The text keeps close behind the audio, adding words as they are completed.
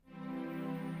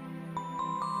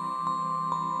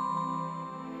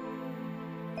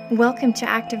Welcome to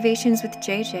Activations with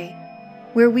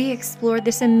JJ, where we explore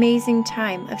this amazing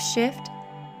time of shift,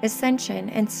 ascension,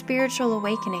 and spiritual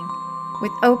awakening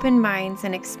with open minds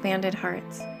and expanded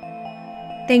hearts.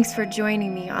 Thanks for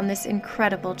joining me on this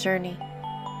incredible journey.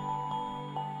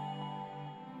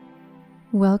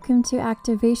 Welcome to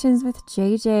Activations with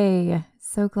JJ.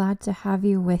 So glad to have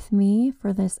you with me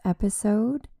for this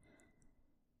episode.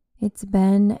 It's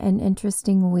been an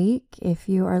interesting week if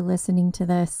you are listening to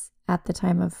this at the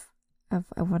time of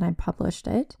when I published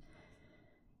it.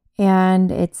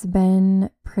 And it's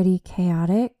been pretty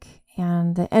chaotic,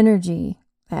 and the energy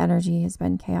has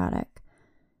been chaotic.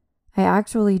 I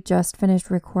actually just finished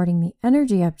recording the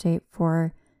energy update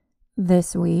for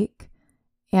this week.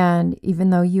 And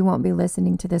even though you won't be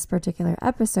listening to this particular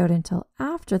episode until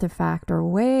after the fact or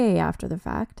way after the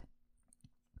fact,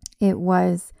 it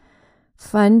was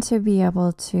fun to be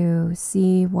able to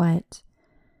see what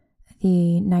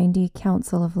the 90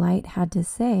 Council of Light had to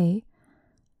say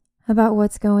about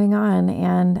what's going on.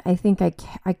 And I think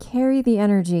I carry the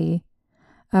energy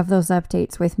of those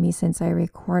updates with me since I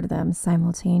record them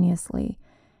simultaneously.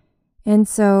 And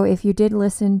so if you did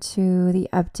listen to the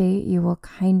update, you will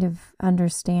kind of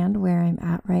understand where I'm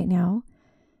at right now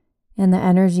and the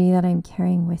energy that I'm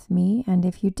carrying with me. And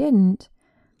if you didn't,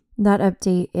 that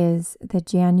update is the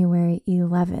January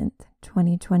 11th,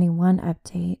 2021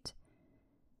 update.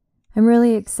 I'm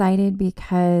really excited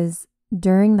because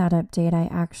during that update, I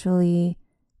actually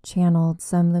channeled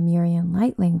some Lemurian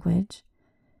light language.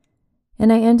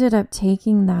 And I ended up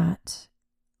taking that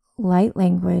light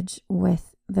language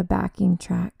with the backing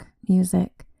track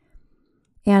music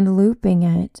and looping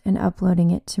it and uploading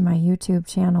it to my YouTube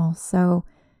channel. So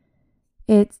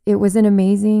it was an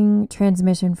amazing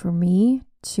transmission for me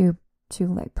to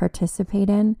like participate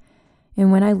in. And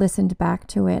when I listened back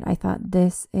to it, I thought,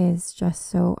 this is just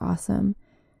so awesome.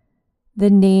 The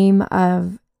name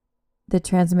of the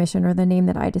transmission, or the name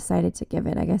that I decided to give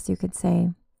it, I guess you could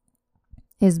say,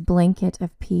 is Blanket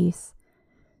of Peace.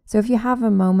 So if you have a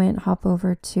moment, hop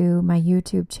over to my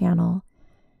YouTube channel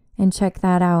and check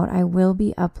that out. I will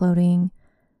be uploading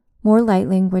more light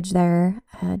language there,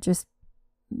 just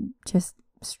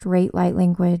straight light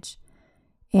language.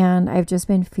 And I've just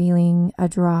been feeling a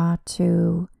draw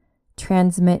to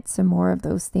transmit some more of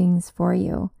those things for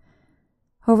you.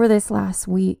 Over this last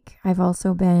week, I've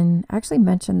also been, actually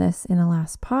mentioned this in the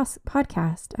last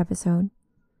podcast episode,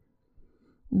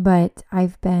 but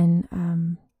I've been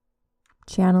written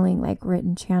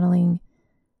channeling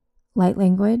light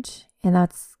language, and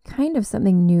that's kind of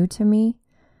something new to me.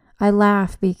 I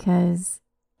laugh because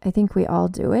I think we all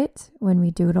do it when we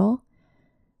doodle.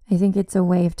 I think it's a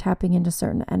way of tapping into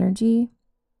certain energy.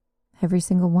 Every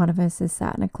single one of us has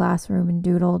sat in a classroom and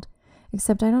doodled,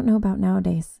 except I don't know about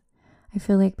nowadays. I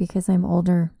feel like because I'm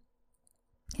older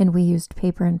and we used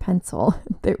paper and pencil,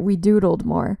 that we doodled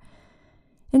more.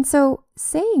 And so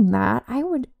saying that, I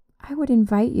would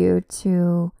invite you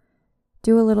to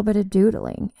do a little bit of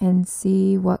doodling and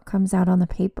see what comes out on the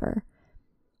paper.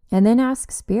 And then ask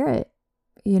Spirit,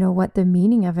 what the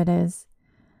meaning of it is.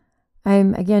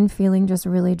 I'm again feeling just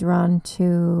really drawn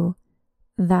to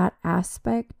that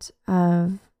aspect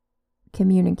of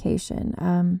communication.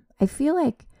 I feel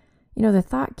like, the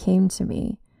thought came to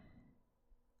me.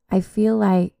 I feel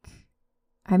like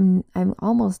I'm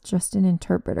almost just an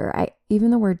interpreter. Even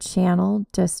the word channel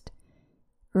just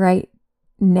right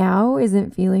now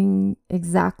isn't feeling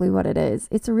exactly what it is.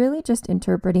 It's really just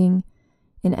interpreting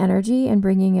an energy and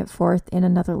bringing it forth in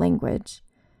another language.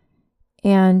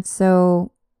 And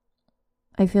so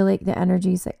I feel like the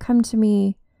energies that come to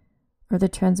me, or the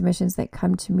transmissions that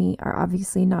come to me, are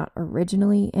obviously not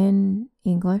originally in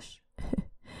English.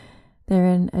 They're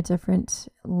in a different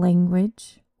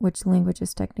language, which language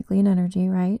is technically an energy,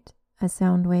 right? A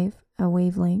sound wave, a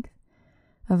wavelength,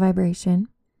 a vibration.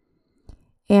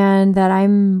 And that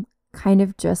I'm kind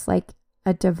of just like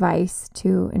a device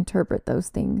to interpret those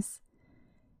things.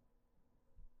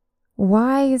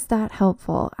 Why is that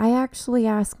helpful? I actually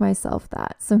ask myself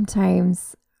that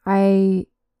sometimes. I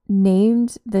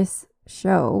named this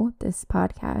show, this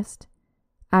podcast,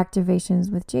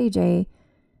 Activations with JJ,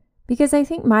 because I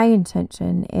think my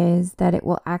intention is that it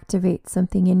will activate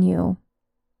something in you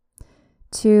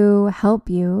to help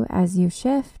you as you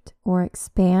shift or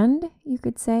expand, you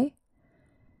could say.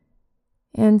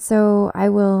 And so I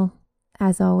will,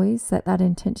 as always, set that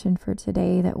intention for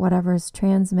today, that whatever is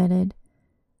transmitted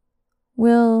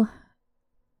will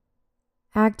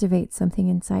activate something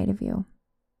inside of you.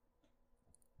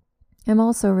 I'm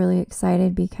also really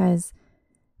excited because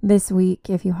this week,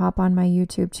 if you hop on my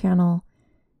YouTube channel,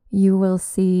 you will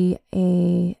see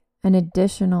an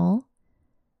additional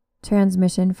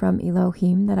transmission from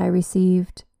Elohim that I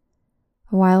received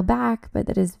a while back, but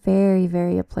that is very,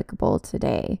 very applicable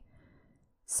today.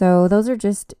 So those are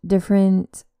just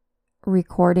different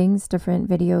recordings, different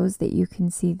videos that you can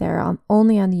see there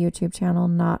only on the YouTube channel,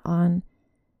 not on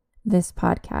this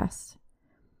podcast.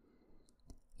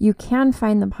 You can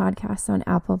find the podcast on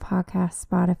Apple Podcasts,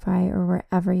 Spotify, or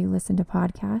wherever you listen to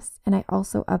podcasts. And I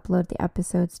also upload the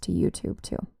episodes to YouTube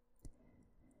too.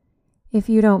 If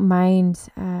you don't mind,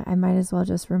 I might as well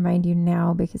just remind you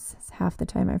now, because half the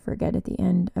time I forget at the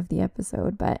end of the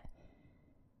episode, but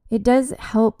it does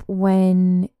help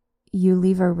when you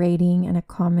leave a rating and a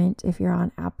comment if you're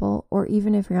on Apple, or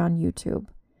even if you're on YouTube.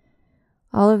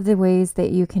 All of the ways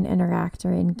that you can interact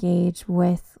or engage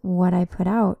with what I put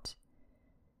out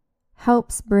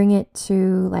helps bring it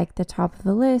to like the top of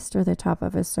the list or the top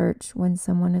of a search when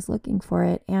someone is looking for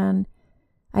it. And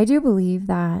I do believe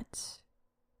that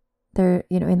there,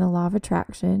 in the law of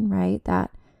attraction, right?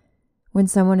 That when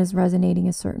someone is resonating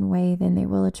a certain way, then they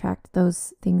will attract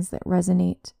those things that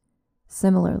resonate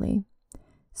similarly.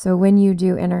 So when you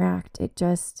do interact, it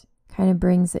just kind of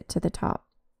brings it to the top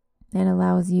and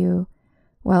allows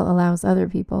other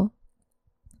people,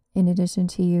 in addition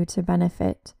to you, to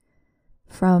benefit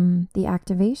from the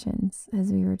activations,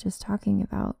 as we were just talking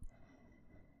about.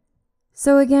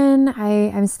 So again,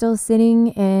 I'm still sitting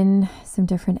in some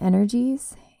different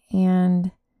energies,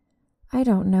 and I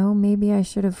don't know, maybe I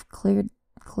should have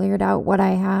cleared out what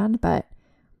I had, but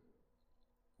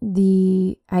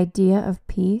the idea of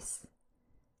peace,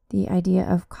 the idea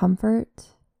of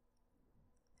comfort,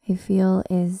 I feel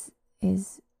is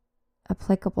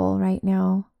applicable right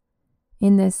now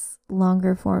in this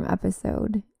longer form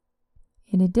episode,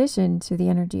 in addition to the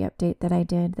energy update that I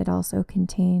did that also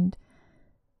contained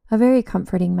a very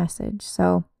comforting message.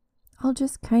 So I'll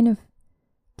just kind of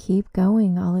keep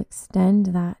going. I'll extend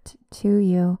that to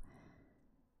you,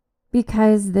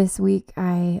 because this week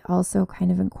I also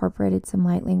kind of incorporated some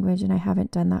light language, and I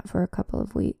haven't done that for a couple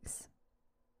of weeks.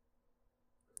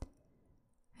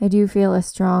 I do feel a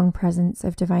strong presence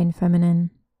of divine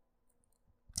feminine,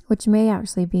 which may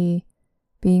actually be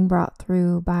being brought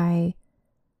through by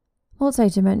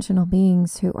multidimensional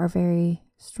beings who are very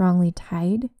strongly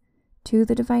tied to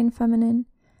the divine feminine.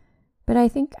 But I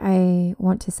think I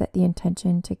want to set the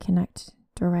intention to connect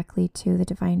directly to the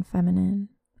divine feminine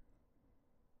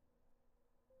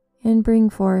and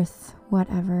bring forth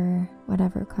whatever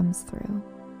comes through.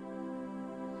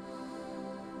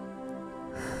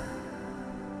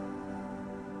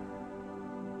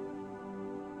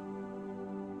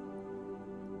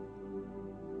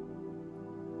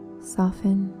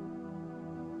 Soften,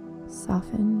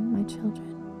 my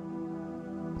children.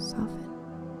 Soften.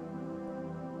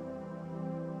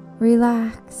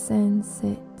 Relax and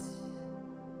sit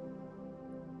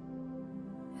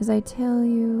as I tell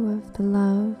you of the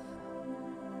love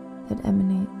that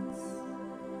emanates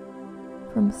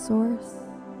from Source,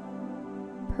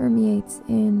 permeates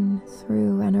in,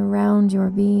 through, and around your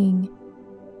being,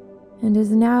 and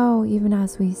is now, even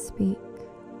as we speak,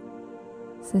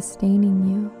 sustaining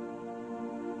you.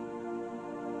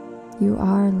 You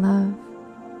are love.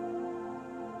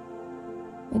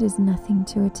 It is nothing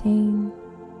to attain.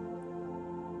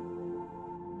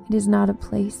 It is not a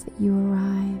place that you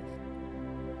arrive.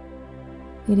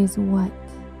 It is what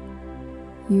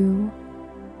you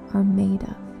are made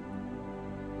of.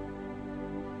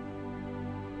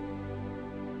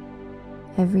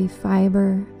 Every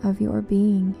fiber of your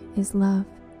being is love.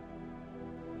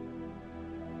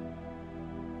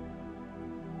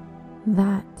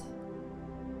 That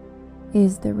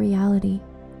is the reality,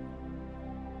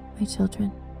 my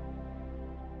children.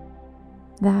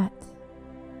 That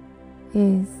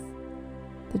is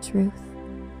the truth.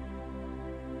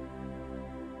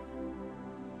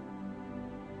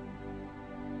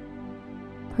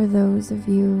 For those of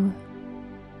you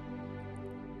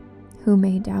who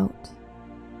may doubt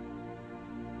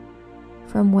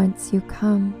from whence you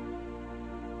come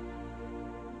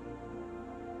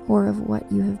or of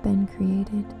what you have been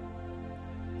created,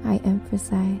 I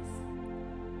emphasize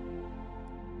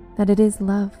that it is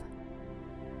love.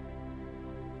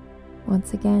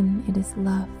 Once again, it is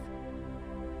love.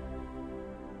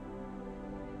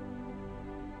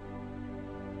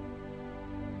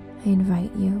 I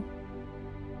invite you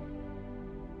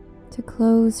to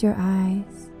close your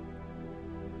eyes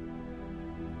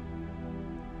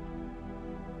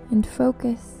and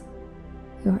focus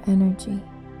your energy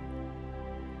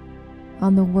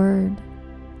on the word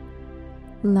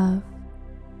love.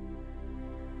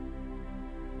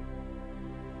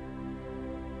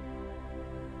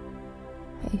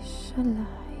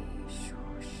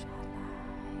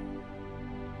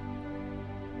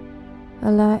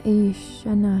 Ala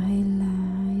Ishana Ela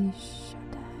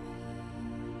Ishadai.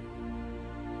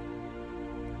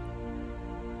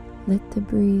 Let the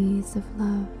breeze of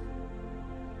love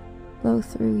blow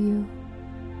through you.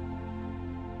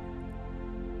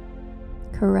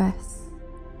 Caress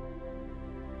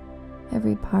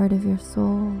every part of your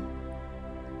soul,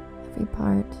 every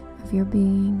part of your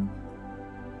being.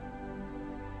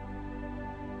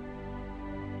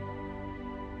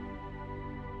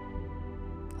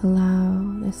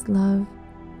 Allow this love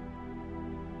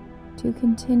to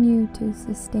continue to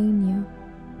sustain you.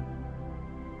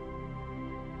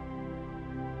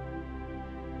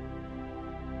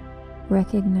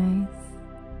 Recognize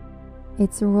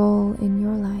its role in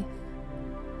your life.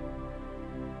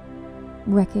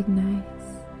 Recognize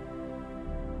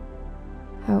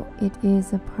how it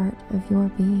is a part of your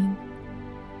being.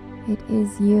 It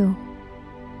is you.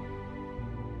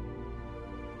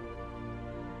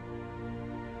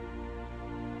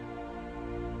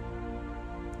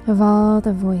 Of all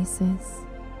the voices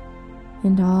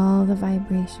and all the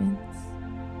vibrations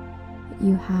that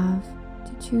you have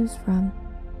to choose from,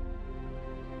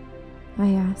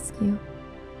 I ask you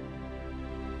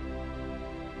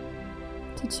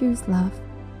to choose love.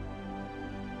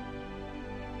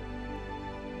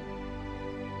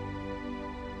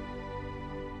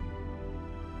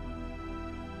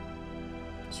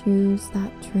 Choose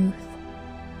that truth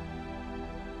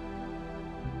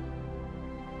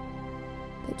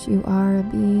that you are a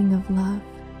being of love.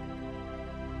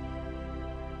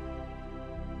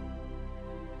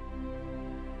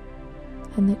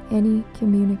 And that any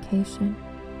communication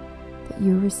that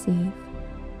you receive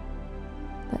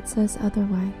that says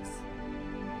otherwise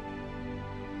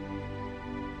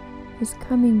is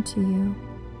coming to you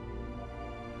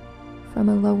from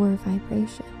a lower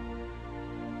vibration.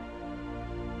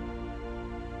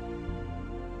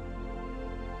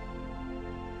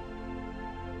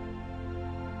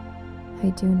 I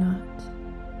do not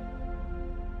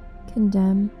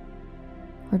condemn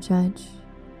or judge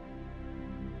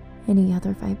any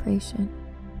other vibration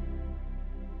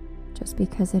just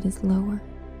because it is lower.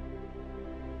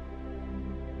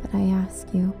 But I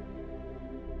ask you,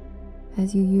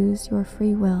 as you use your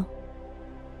free will,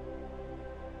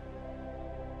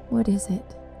 what is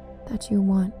it that you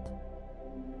want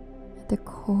at the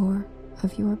core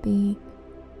of your being?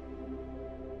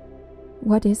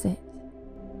 What is it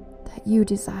that you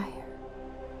desire?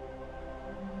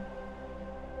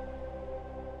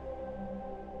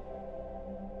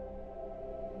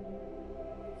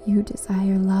 You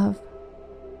desire love,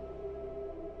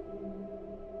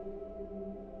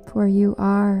 for you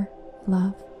are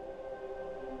love.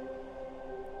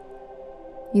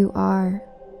 You are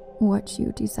what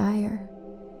you desire.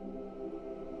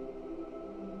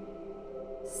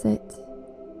 Sit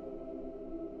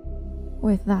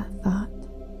with that thought.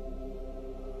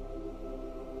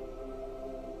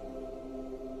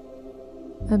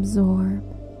 Absorb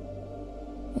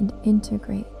and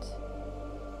integrate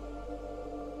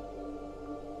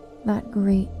that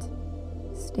great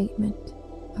statement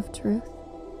of truth.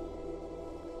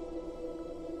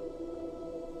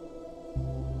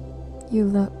 You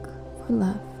look for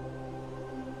love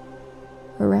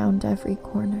around every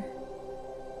corner,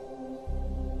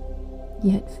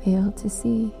 yet fail to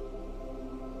see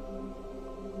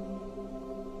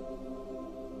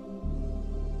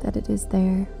that it is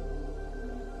there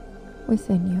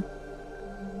within you,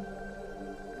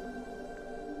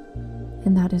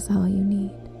 and that is all you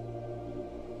need.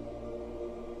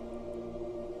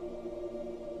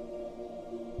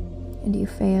 And you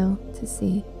fail to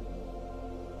see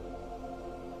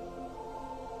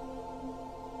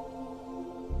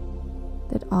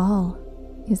that all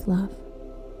is love.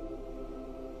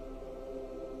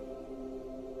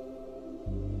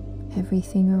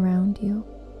 Everything around you,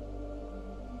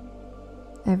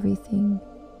 everything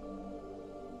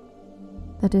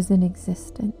that is in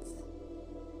existence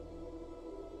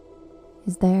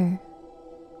is there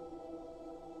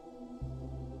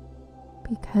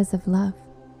because of love.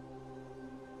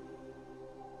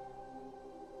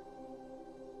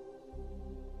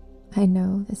 I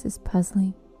know this is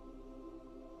puzzling.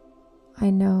 I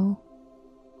know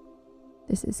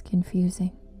this is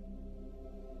confusing.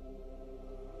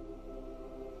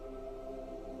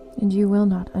 And you will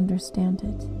not understand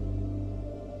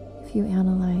it if you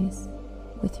analyze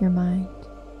with your mind.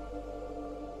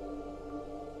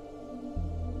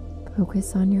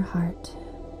 Focus on your heart.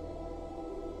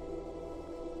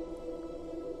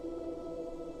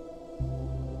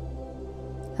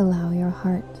 Allow your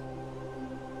heart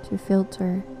to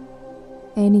filter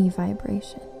any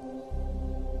vibration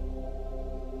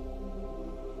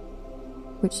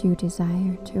which you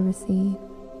desire to receive.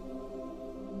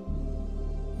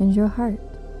 And your heart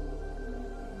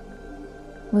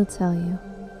will tell you.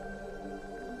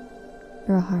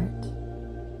 Your heart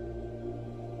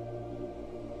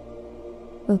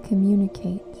will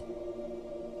communicate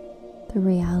the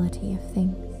reality of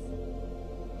things.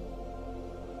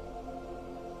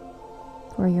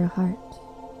 For your heart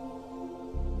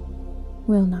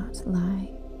will not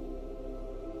lie.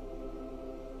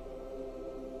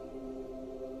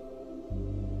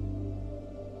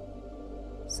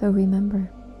 So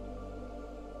remember,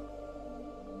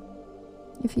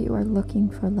 if you are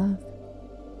looking for love,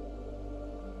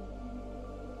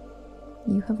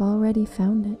 you have already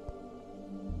found it.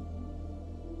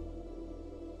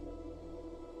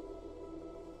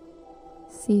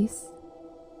 Cease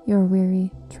your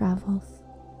weary travels,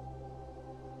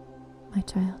 my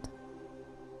child,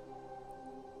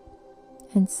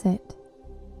 and sit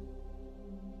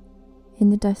in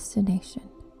the destination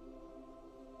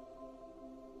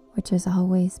which has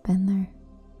always been there.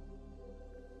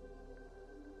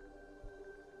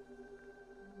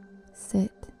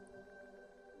 Sit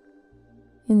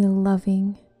in the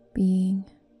loving being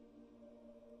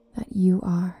that you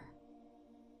are.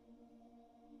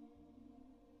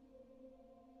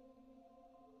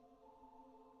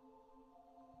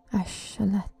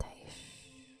 Ashalataish.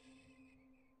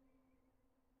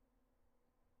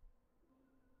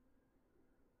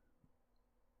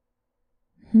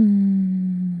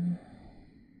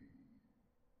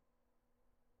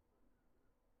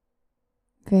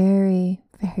 Very,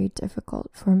 very difficult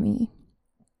for me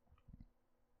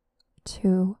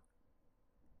to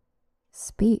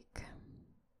speak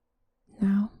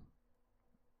now.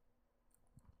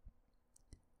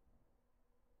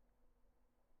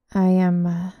 I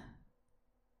am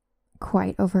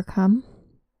quite overcome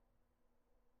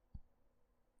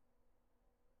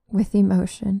with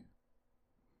emotion.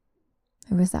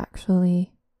 It was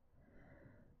actually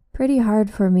pretty hard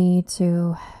for me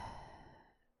to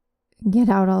get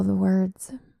out all the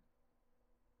words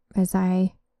as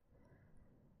I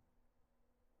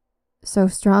so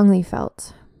strongly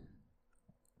felt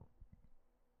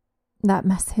that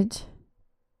message.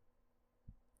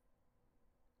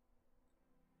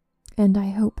 And I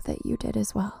hope that you did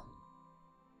as well.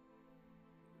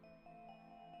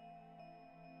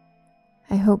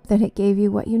 I hope that it gave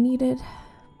you what you needed.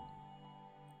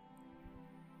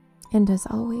 And as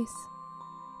always,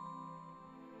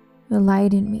 the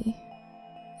light in me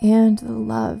and the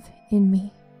love in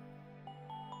me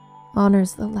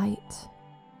honors the light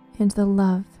and the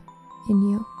love in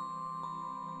you.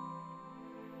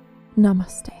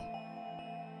 Namaste.